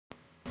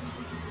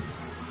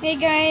Hey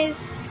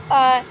guys,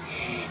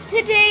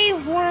 today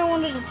what I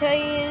wanted to tell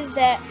you is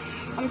that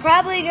I'm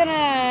probably gonna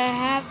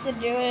have to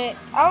do it.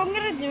 I'm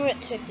gonna do it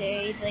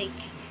today, like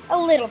a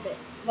little bit.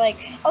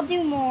 Like I'll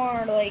do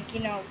more, like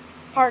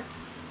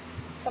parts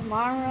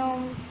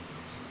tomorrow.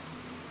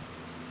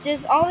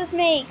 I'll just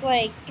make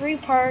like 3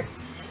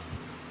 parts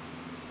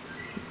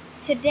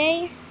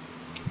today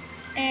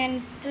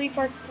and 3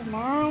 parts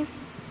tomorrow.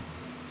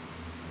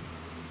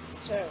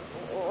 So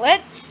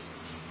let's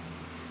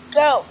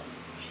go.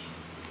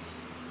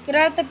 But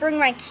I have to bring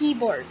my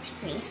keyboard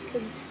with me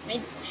because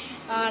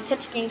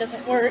touchscreen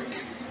doesn't work.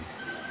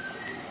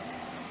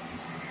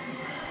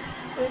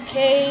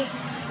 Okay,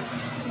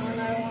 what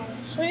I want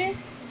to show you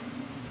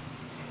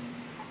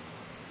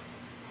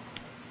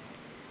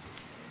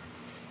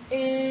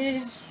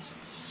is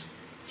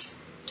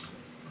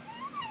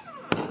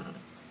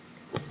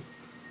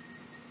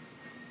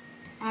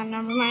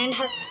never mind.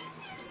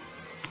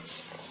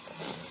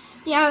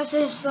 Yeah, I was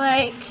just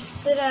like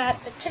sit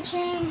at the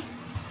kitchen.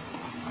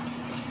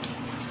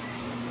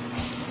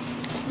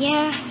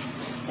 Yeah,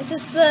 this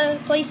is the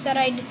place that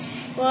I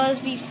was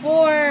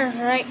before,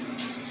 right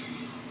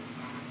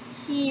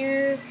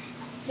here,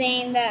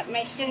 saying that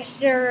my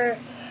sister.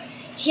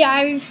 Yeah,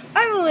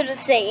 I would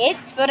say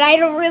it, but I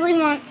don't really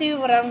want to.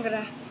 But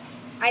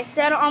I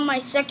said on my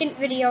second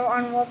video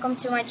on Welcome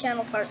to My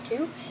Channel Part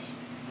 2,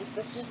 my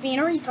sister's being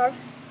a retard.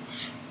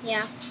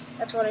 Yeah,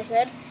 that's what I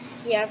said.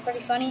 Yeah,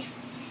 pretty funny.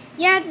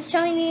 Yeah, just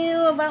telling you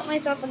about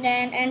myself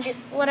again and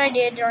what I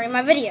did during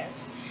my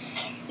videos.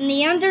 In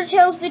the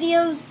Undertales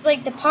videos,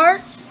 like the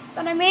parts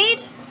that I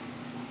made,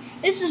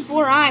 this is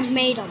where I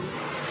made them.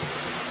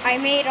 I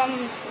made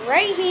them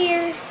right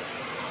here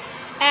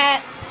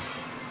at,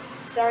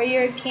 sorry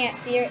you can't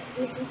see it,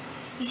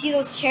 you see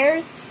those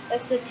chairs?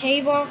 That's the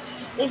table.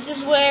 This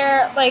is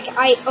where, like,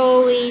 I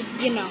always,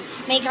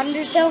 make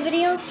Undertale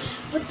videos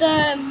with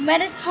the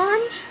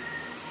Mettaton.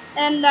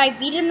 And I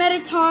beat a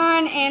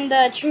Mettaton and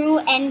the true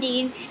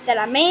ending that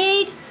I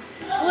made.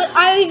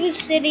 I was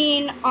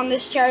sitting on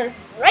this chair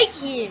right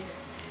here.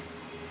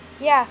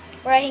 Yeah,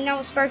 where I hang out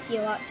with Sparky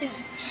a lot too.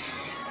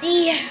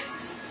 See,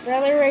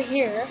 brother right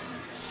here.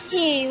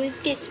 Hey, let's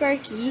get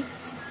Sparky.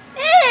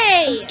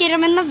 Hey! Let's get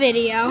him in the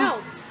video.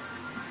 No.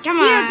 Come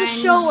We on. have to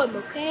show him,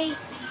 okay?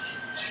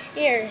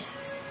 Here.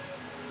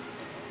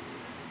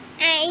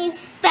 I'm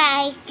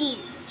Spidey.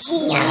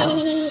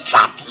 No,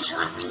 stop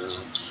controlling me.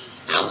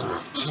 I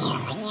will kill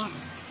you.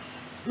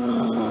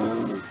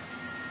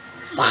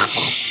 Stop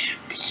it.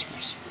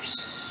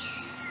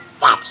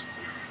 Stop it.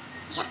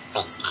 You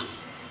freaking.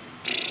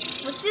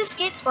 Let's just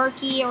get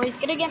Sparky or he's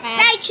gonna get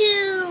mad.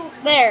 Raichu!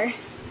 There.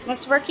 That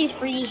Sparky's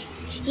free.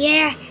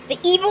 Yeah, the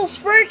evil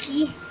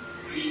Sparky.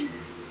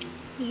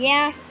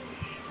 Yeah.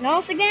 And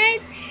also,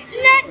 guys,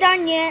 not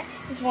done yet.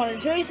 Just wanted to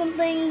show you some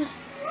things.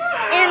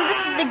 And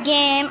this is a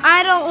game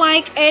I don't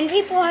like, and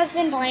people has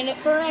been playing it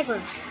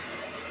forever.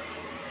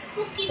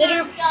 They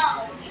don't.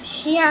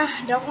 Yeah,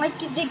 don't like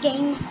the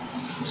game.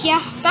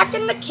 Yeah, back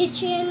in the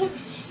kitchen.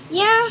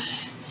 Yeah,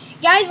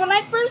 guys, when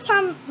I first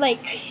time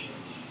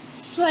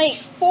it's like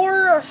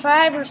 4 or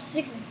 5 or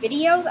 6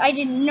 videos, I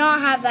did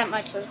not have that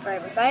much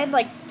subscribers. I had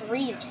like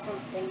 3 or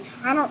something.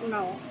 I don't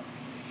know.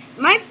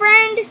 My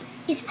friend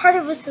is part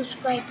of a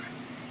subscriber.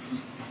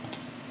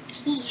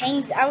 He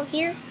hangs out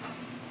here.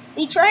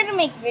 We try to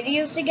make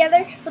videos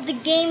together, but the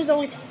games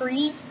always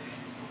freeze.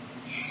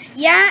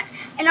 Yeah,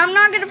 and I'm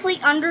not going to play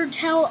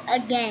Undertale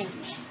again.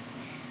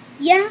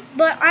 Yeah,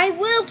 but I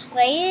will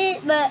play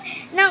it, but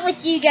not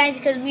with you guys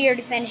because we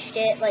already finished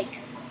it like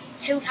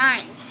 2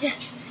 times.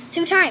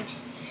 2 times.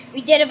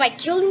 We did it by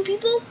killing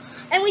people,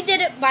 and we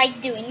did it by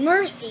doing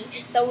mercy.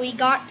 So we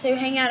got to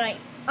hang out at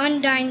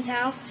Undyne's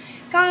house.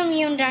 Call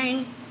me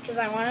Undyne because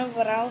I want to,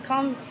 but I'll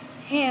call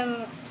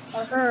him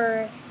or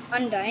her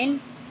Undyne.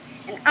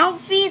 And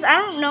Alphys, I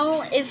don't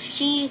know if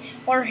she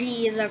or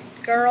he is a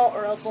girl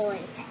or a boy.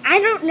 I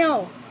don't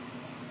know.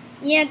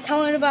 Yeah,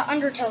 tell me about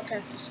Undertale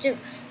characters too.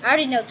 I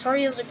already know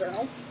Toriel's a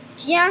girl.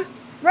 Yeah,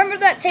 remember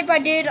that tape I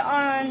did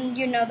on,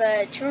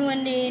 the true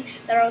ending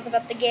that I was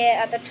about to get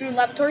at the true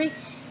laboratory?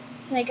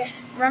 Like,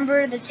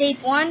 remember the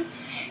tape 1?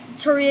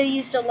 Toriel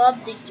used to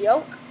love the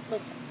joke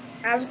with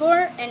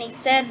Asgore, and he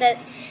said that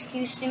he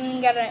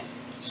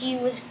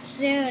was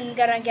soon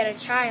gonna get a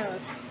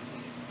child.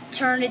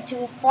 Turned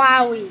into a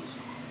Flowey.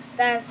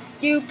 That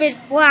stupid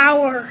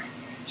flower.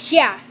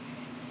 Yeah.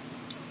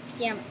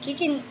 Damn,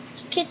 kitchen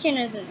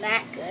isn't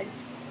that good.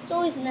 It's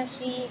always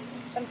messy.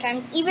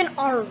 Sometimes even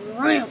our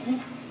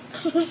room.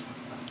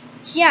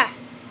 Yeah.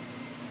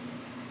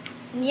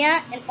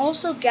 Yeah, and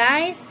also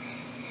guys,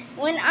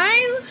 when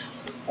I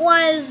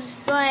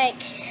was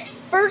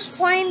first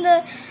playing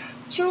the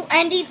true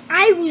ending,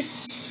 I was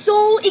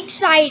so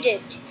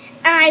excited.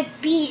 And I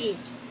beat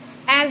it.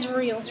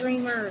 Asriel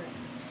Dreamer.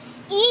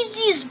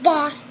 Easiest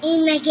boss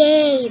in the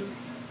game.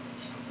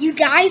 You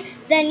die,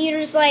 then you're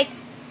just like,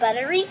 but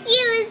I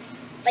refuse.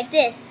 Like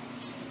this.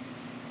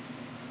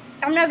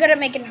 I'm not good at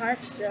making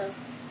hearts, so.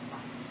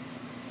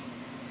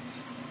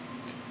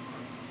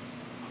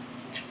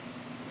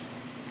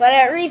 but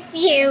I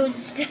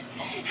refused.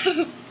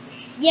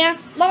 Yeah,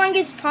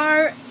 longest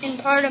part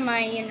of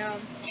my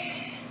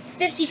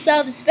 50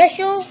 subs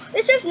special.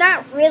 This is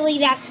not really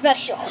that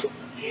special.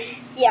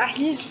 Yeah, I'm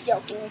just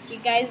joking with you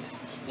guys.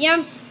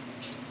 Yeah.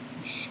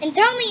 And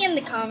tell me in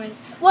the comments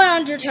what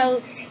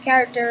Undertale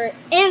character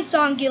and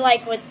song you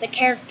like with the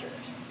character.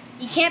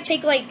 You can't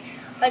pick like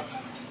a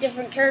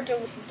different character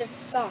with a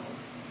different song.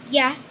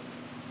 Yeah.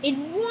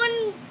 And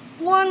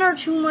one or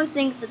two more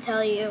things to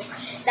tell you.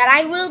 That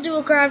I will do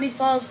a Gravity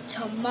Falls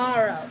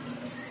tomorrow.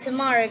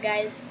 Tomorrow,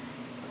 guys.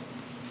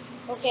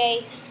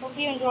 Okay. Hope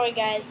you enjoy,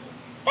 guys.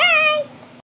 Bye!